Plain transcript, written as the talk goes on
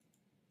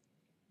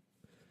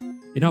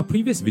In our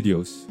previous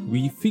videos,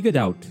 we figured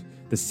out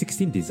the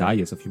 16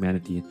 desires of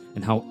humanity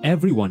and how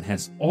everyone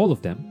has all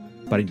of them,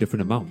 but in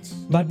different amounts.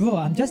 But bro,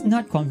 I'm just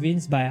not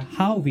convinced by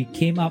how we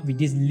came up with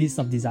this list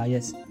of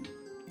desires.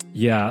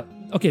 Yeah,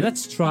 okay,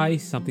 let's try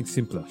something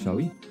simpler, shall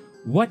we?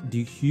 What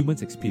do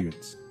humans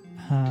experience?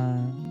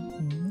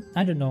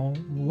 I don't know.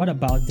 What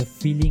about the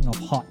feeling of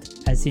hot,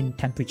 as in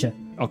temperature?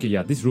 Okay,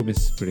 yeah, this room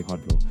is pretty hot,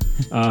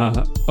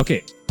 bro.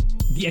 Okay,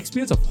 the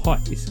experience of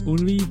hot is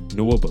only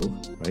knowable,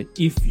 right,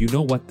 if you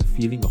know what the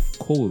feeling of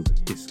cold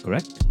is,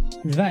 correct?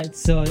 Right,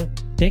 so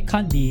they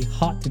can't be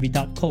hot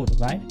without cold,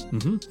 right?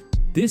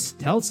 This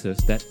tells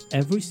us that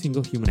every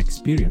single human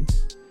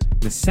experience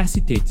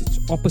necessitates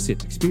its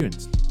opposite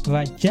experience.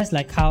 Right, just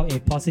like how a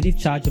positive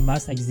charge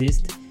must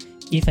exist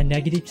if a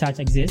negative charge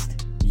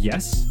exists.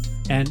 Yes,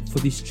 and for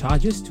these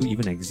charges to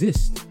even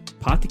exist,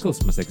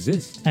 particles must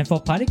exist. And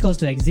for particles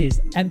to exist,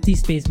 empty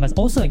space must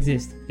also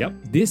exist. Yep,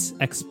 this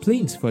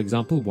explains, for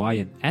example, why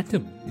an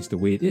atom is the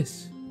way it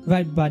is.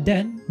 Right, but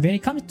then, when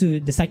it comes to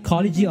the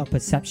psychology of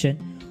perception,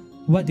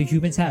 what do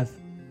humans have?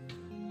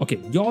 Okay,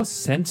 your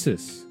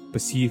senses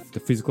perceive the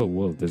physical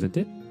world, doesn't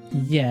it?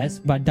 Yes,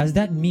 but does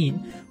that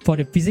mean for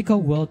the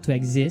physical world to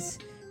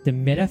exist, the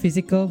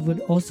metaphysical would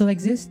also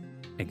exist?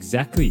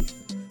 Exactly.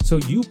 So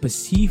you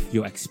perceive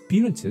your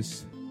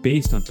experiences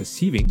based on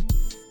perceiving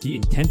the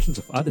intentions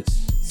of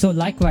others. So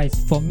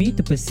likewise, for me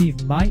to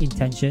perceive my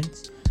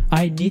intentions,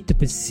 I need to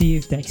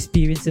perceive the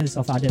experiences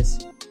of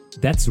others.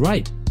 That's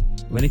right.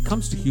 When it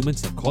comes to human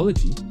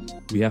psychology,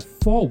 we have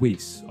 4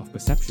 ways of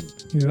perception.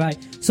 Right,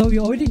 so we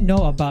already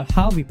know about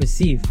how we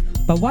perceive,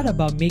 but what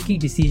about making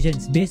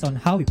decisions based on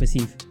how we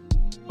perceive?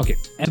 Okay,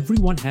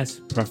 everyone has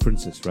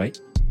preferences, right?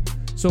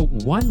 So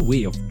one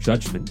way of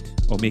judgment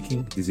or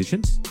making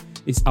decisions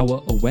is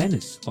our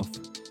awareness of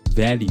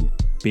value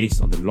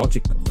based on the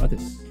logic of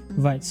others.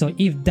 Right, so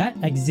if that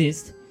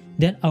exists,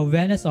 then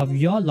awareness of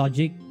your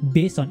logic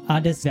based on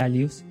others'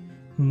 values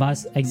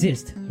must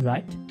exist,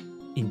 right?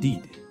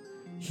 Indeed.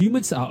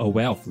 Humans are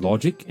aware of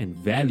logic and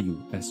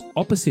value as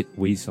opposite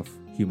ways of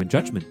human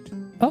judgment.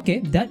 Okay,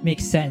 that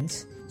makes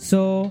sense.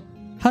 So,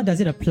 how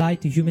does it apply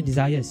to human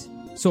desires?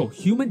 So,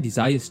 human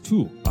desires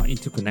too are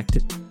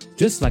interconnected,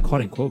 just like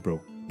hot and cold, bro.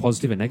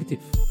 Positive and negative.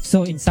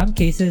 So, in some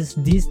cases,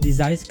 these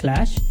desires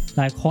clash,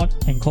 like hot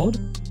and cold?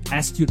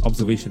 Astute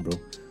observation, bro.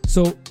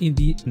 So, in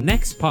the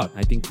next part,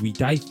 I think we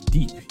dive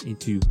deep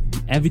into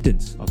the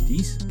evidence of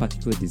these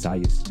particular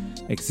desires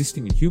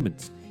existing in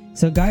humans.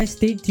 So guys,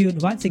 stay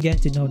tuned once again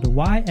to know the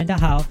why and the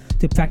how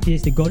to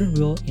practice the golden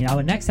rule in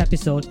our next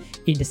episode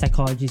in the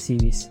psychology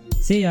series.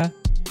 See ya!